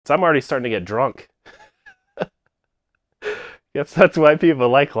So I'm already starting to get drunk. Guess that's why people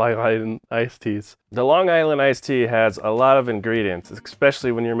like Long Island iced teas. The Long Island iced tea has a lot of ingredients,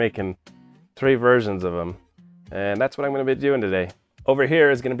 especially when you're making 3 versions of them. And that's what I'm going to be doing today. Over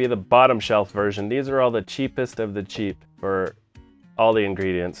here is going to be the bottom shelf version. These are all the cheapest of the cheap for all the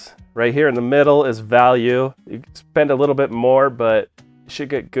ingredients. Right here in the middle is value. You can spend a little bit more, but you should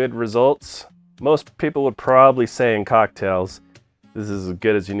get good results. Most people would probably say in cocktails, this is as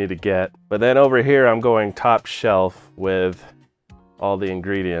good as you need to get. But then over here, I'm going top shelf with all the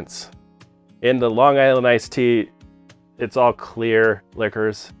ingredients. In the Long Island iced tea, it's all clear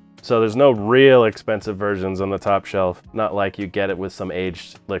liquors. So there's no real expensive versions on the top shelf, not like you get it with some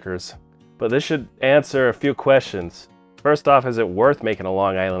aged liquors. But this should answer a few questions. First off, is it worth making a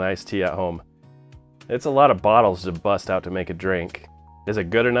Long Island iced tea at home? It's a lot of bottles to bust out to make a drink. Is it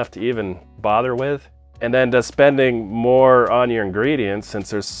good enough to even bother with? And then does spending more on your ingredients,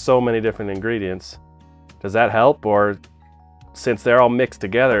 since there's so many different ingredients, does that help? Or since they're all mixed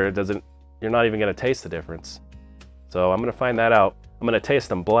together, you're not even gonna taste the difference. So I'm gonna find that out. I'm gonna taste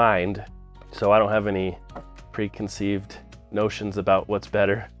them blind, so I don't have any preconceived notions about what's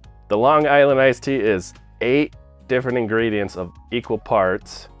better. The Long Island iced tea is 8 different ingredients of equal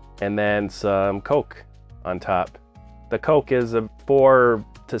parts, and then some Coke on top. The Coke is 4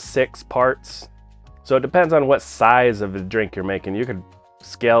 to 6 parts, so it depends on what size of a drink you're making. You could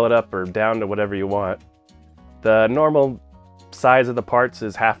scale it up or down to whatever you want. The normal size of the parts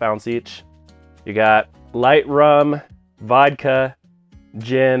is ½ ounce each. You got light rum, vodka,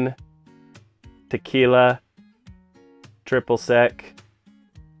 gin, tequila, triple sec,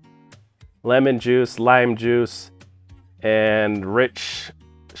 lemon juice, lime juice, and rich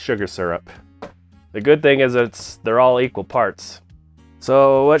sugar syrup. The good thing is they're all equal parts.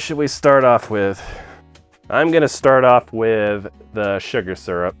 So what should we start off with? I'm gonna start off with the sugar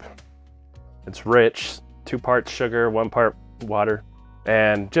syrup. It's rich, 2 parts sugar, 1 part water.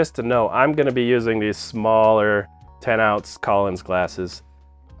 And just to know, I'm gonna be using these smaller 10-ounce Collins glasses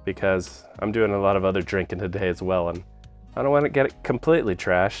because I'm doing a lot of other drinking today as well, and I don't want to get it completely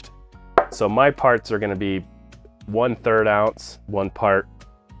trashed. So my parts are gonna be 1/3 ounce, 1 part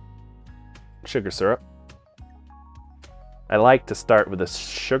sugar syrup. I like to start with the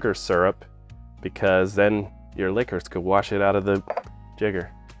sugar syrup because then your liquors could wash it out of the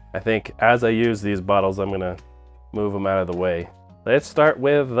jigger. I think as I use these bottles, I'm gonna move them out of the way. Let's start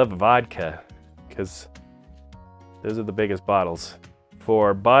with the vodka, because those are the biggest bottles.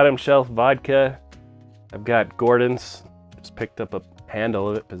 For bottom shelf vodka, I've got Gordon's. Just picked up a handle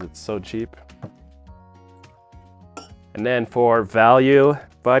of it because it's so cheap. And then for value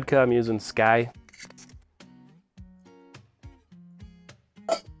vodka, I'm using Sky.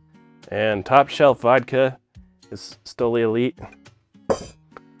 And top shelf vodka is Stoli Elite.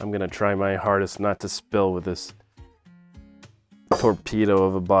 I'm gonna try my hardest not to spill with this torpedo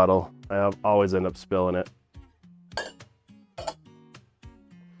of a bottle. I always end up spilling it.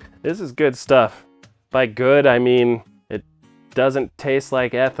 This is good stuff. By good, I mean it doesn't taste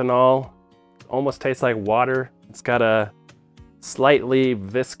like ethanol. It almost tastes like water. It's got a slightly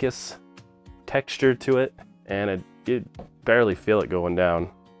viscous texture to it, and you barely feel it going down.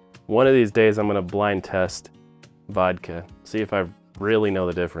 One of these days I'm gonna blind test vodka, see if I really know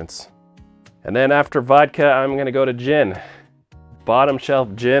the difference. And then after vodka, I'm gonna go to gin. Bottom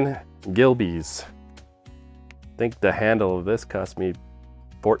shelf gin, Gilbey's. I think the handle of this cost me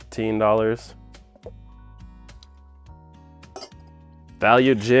 $14.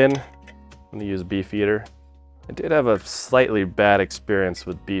 Value gin, I'm gonna use Beefeater. I did have a slightly bad experience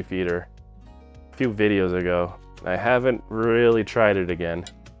with Beefeater a few videos ago. I haven't really tried it again.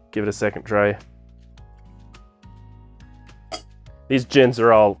 Give it a second try. These gins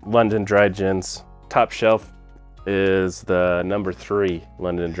are all London dry gins. Top shelf is the number 3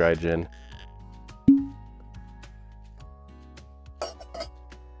 London dry gin.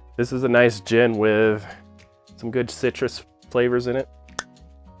 This is a nice gin with some good citrus flavors in it.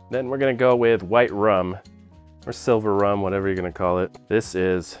 Then we're gonna go with white rum, or silver rum, whatever you're gonna call it. This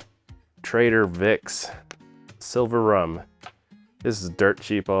is Trader Vic's silver rum. This is dirt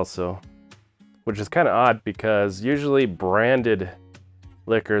cheap also, which is kind of odd because usually branded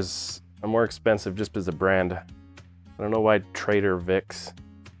liquors are more expensive just as a brand. I don't know why Trader Vic's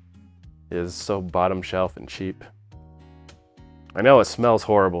is so bottom shelf and cheap. I know it smells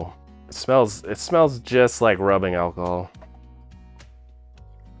horrible. It smells just like rubbing alcohol.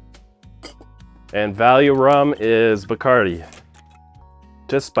 And value rum is Bacardi.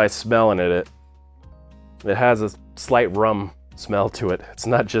 Just by smelling it has a slight rum smell to it. It's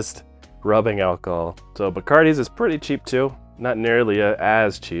not just rubbing alcohol. So Bacardi's is pretty cheap too. not nearly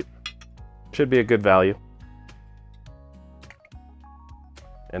as cheap. Should be a good value.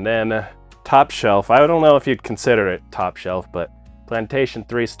 And then top shelf. I don't know if you'd consider it top shelf, but Plantation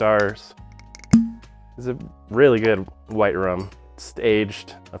 3 Stars is a really good white rum. It's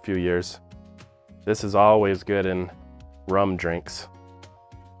aged a few years. This is always good in rum drinks.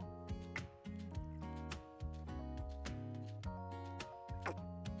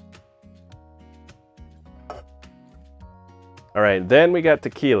 All right, then we got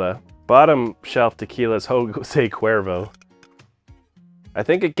tequila. Bottom shelf tequila is Jose Cuervo. I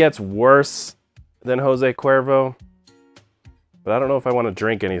think it gets worse than Jose Cuervo, but I don't know if I want to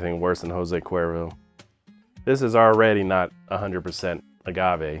drink anything worse than Jose Cuervo. This is already not 100%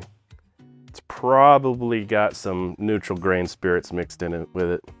 agave. It's probably got some neutral grain spirits mixed in it with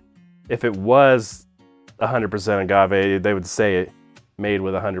it. If it was 100% agave, they would say it made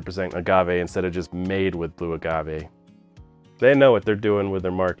with 100% agave instead of just made with blue agave. They know what they're doing with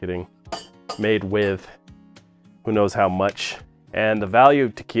their marketing. Made with who knows how much. And the value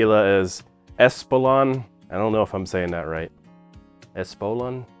of tequila is Espolon. I don't know if I'm saying that right.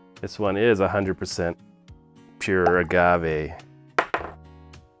 Espolon? This one is 100% pure agave.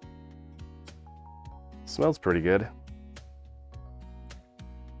 Smells pretty good.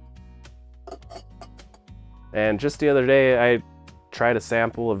 And just the other day, I tried a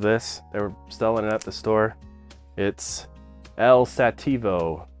sample of this. They were selling it at the store. It's El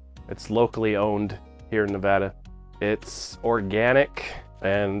Sativo. It's locally owned here in Nevada. It's organic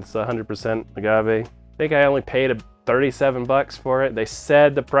and it's 100% agave. I think I only paid 37 bucks for it. They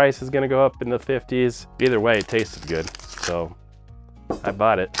said the price is gonna go up in the 50s. Either way, it tasted good, so I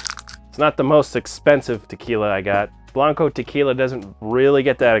bought it. It's not the most expensive tequila I got. Blanco tequila doesn't really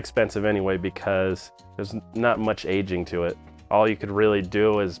get that expensive anyway because there's not much aging to it. All you could really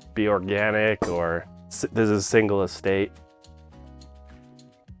do is be organic or this is single estate.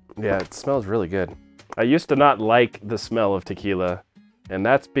 Yeah, it smells really good. I used to not like the smell of tequila, and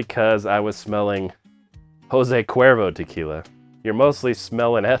that's because I was smelling Jose Cuervo tequila. You're mostly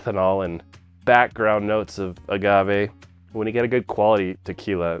smelling ethanol and background notes of agave. When you get a good quality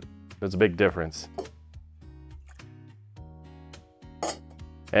tequila, there's a big difference.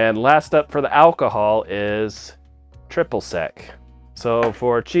 And last up for the alcohol is triple sec. So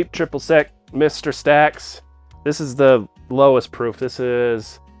for cheap triple sec, Mr. Stacks, this is the lowest proof. This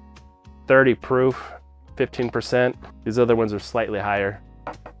is 30 proof, 15%. These other ones are slightly higher.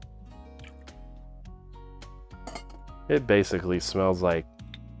 It basically smells like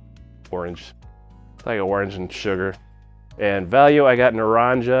orange. It's like orange and sugar. And value, I got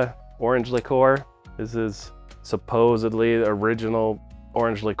Naranja orange liqueur. This is supposedly the original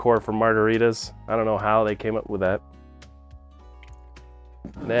orange liqueur for margaritas. I don't know how they came up with that.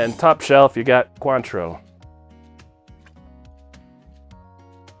 And then top shelf, you got Cointreau.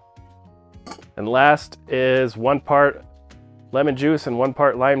 And last is 1 part lemon juice and 1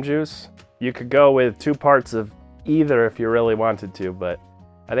 part lime juice. You could go with 2 parts of either if you really wanted to, but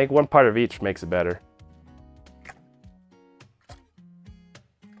I think 1 part of each makes it better.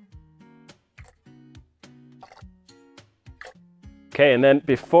 Okay, and then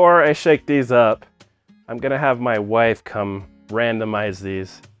before I shake these up, I'm gonna have my wife come randomize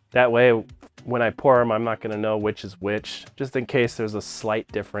these. That way, when I pour them, I'm not gonna know which is which, just in case there's a slight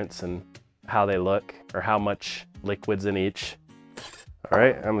difference in how they look or how much liquid's in each. All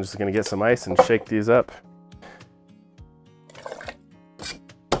right, I'm just gonna get some ice and shake these up.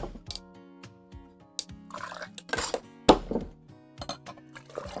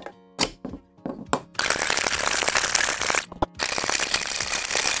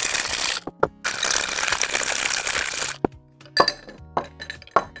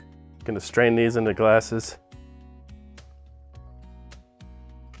 Gonna strain these into glasses.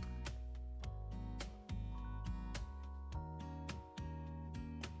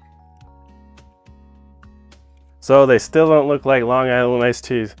 So they still don't look like Long Island iced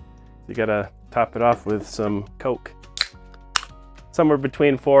teas. You gotta top it off with some Coke. Somewhere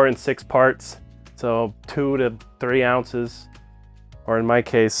between 4 and 6 parts. So 2 to 3 ounces. Or in my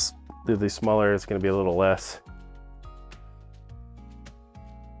case, the smaller, it's gonna be a little less.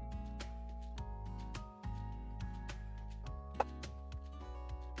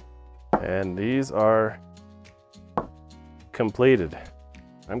 And these are completed.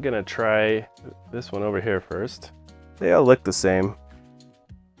 I'm gonna try this one over here first. They all look the same.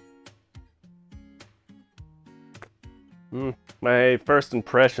 My first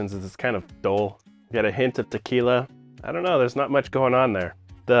impressions is it's kind of dull. You got a hint of tequila. I don't know, there's not much going on there.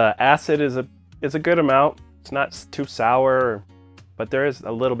 The acid is a good amount. It's not too sour, but there is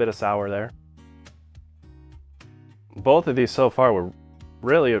a little bit of sour there. Both of these so far were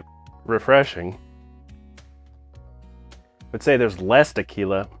really refreshing. I'd say there's less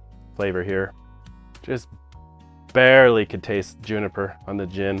tequila flavor here. Just barely could taste juniper on the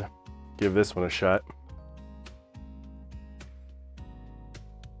gin. Give this one a shot.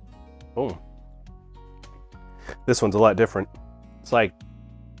 Boom. This one's a lot different. It's like,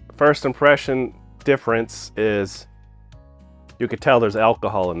 first impression difference is you could tell there's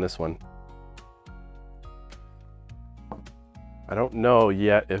alcohol in this one. I don't know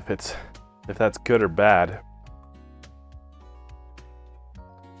yet if that's good or bad.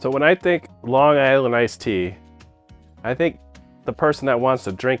 So when I think Long Island iced tea, I think the person that wants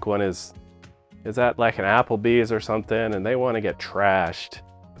to drink one is at like an Applebee's or something, and they want to get trashed.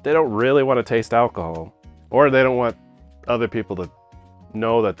 But they don't really want to taste alcohol. Or they don't want other people to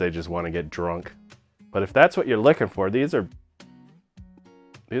know that they just want to get drunk. But if that's what you're looking for, these are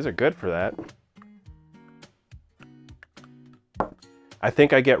good for that. I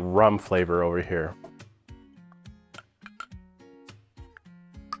think I get rum flavor over here.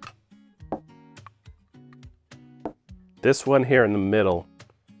 This one here in the middle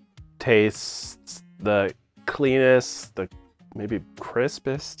tastes the cleanest, the maybe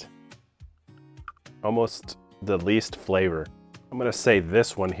crispest, almost the least flavor. I'm gonna say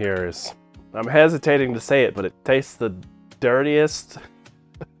this one here is, I'm hesitating to say it, but it tastes the dirtiest.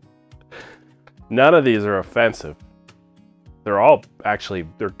 None of these are offensive. They're all actually,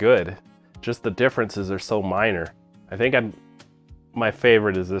 they're good. Just the differences are so minor. I think my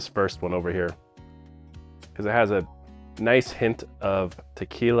favorite is this first one over here, because it has a nice hint of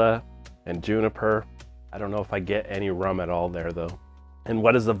tequila and juniper. I don't know if I get any rum at all there though. And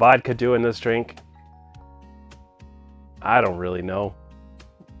what does the vodka do in this drink? I don't really know.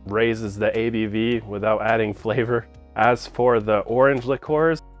 Raises the ABV without adding flavor. As for the orange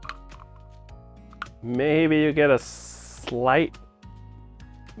liqueurs, maybe you get a slight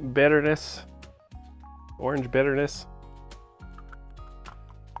bitterness, orange bitterness.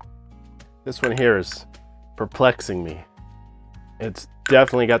 This one here is perplexing me. It's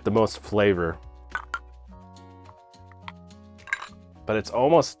definitely got the most flavor, but it's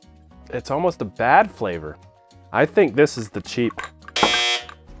almost a bad flavor. I think this is the cheap.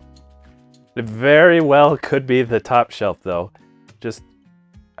 It very well could be the top shelf though, just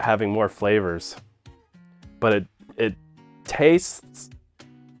having more flavors. But it tastes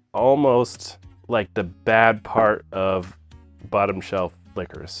almost like the bad part of bottom shelf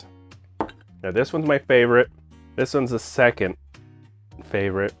liquors. Now this one's my favorite. This one's the second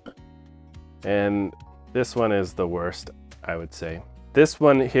favorite. And this one is the worst, I would say. This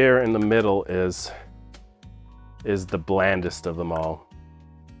one here in the middle is the blandest of them all.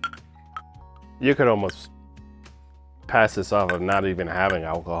 You could almost pass this off of not even having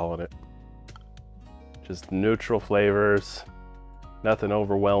alcohol in it. Just neutral flavors, nothing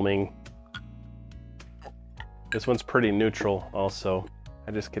overwhelming. This one's pretty neutral also.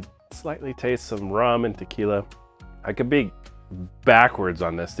 I just could slightly taste some rum and tequila. I could be backwards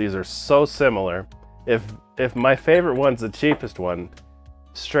on this. These are so similar. If my favorite one's the cheapest one,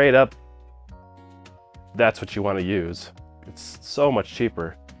 straight up, that's what you want to use. It's so much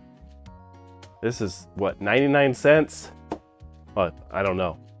cheaper. This is what, 99 cents? Well, I don't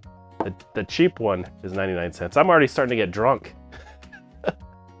know. The cheap one is 99 cents. I'm already starting to get drunk.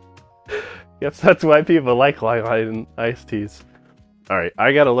 Yes, that's why people like Long Island iced teas. All right,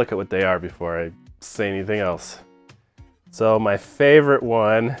 I gotta look at what they are before I say anything else. So my favorite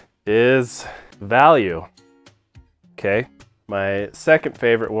one is value. Okay, my second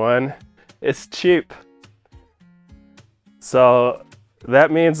favorite one is cheap. So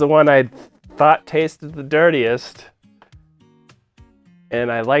that means the one I thought tasted the dirtiest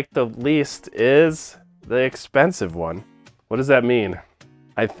and I like the least is the expensive one. What does that mean?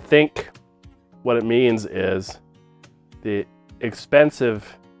 I think what it means is the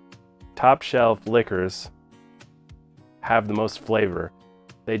expensive top shelf liquors have the most flavor.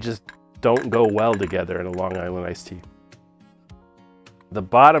 They just don't go well together in a Long Island iced tea. The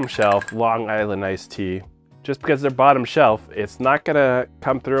bottom shelf Long Island iced tea, just because they're bottom shelf, it's not gonna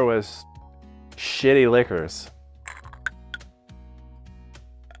come through as shitty liquors.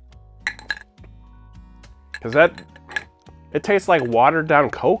 Because it tastes like watered down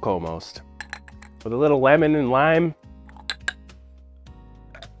Coke almost, with a little lemon and lime.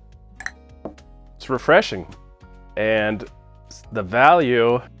 It's refreshing. And the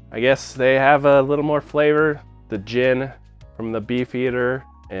value, I guess they have a little more flavor. The gin from the Beefeater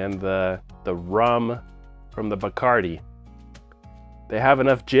and the rum from the Bacardi. They have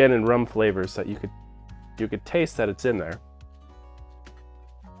enough gin and rum flavors that you could taste that it's in there.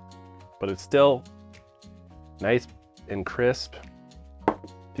 But it's still nice and crisp.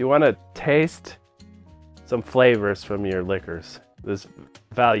 If you want to taste some flavors from your liquors, this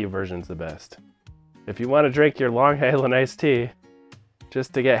value version's the best. If you want to drink your Long Island iced tea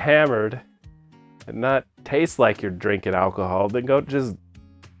just to get hammered and not taste like you're drinking alcohol, then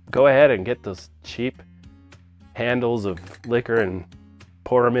go ahead and get those cheap handles of liquor and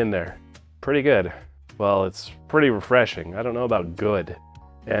pour them in there. Pretty good. Well, it's pretty refreshing. I don't know about good.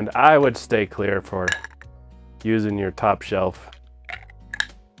 And I would stay clear for using your top shelf.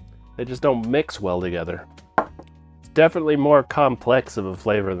 They just don't mix well together. It's definitely more complex of a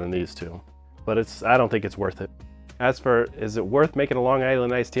flavor than these two, but I don't think it's worth it. As for, is it worth making a Long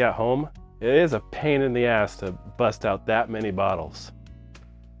Island iced tea at home? It is a pain in the ass to bust out that many bottles.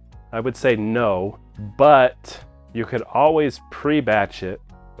 I would say no, but you could always pre-batch it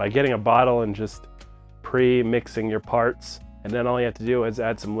by getting a bottle and just pre-mixing your parts. And then all you have to do is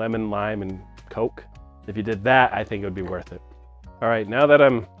add some lemon, lime, and Coke. If you did that, I think it would be worth it. All right, now that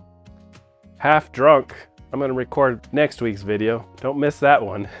I'm half drunk, I'm gonna record next week's video. Don't miss that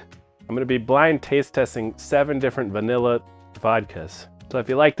one. I'm gonna be blind taste testing 7 different vanilla vodkas. So if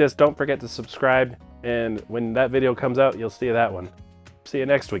you like this, don't forget to subscribe. And when that video comes out, you'll see that one. See you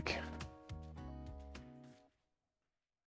next week.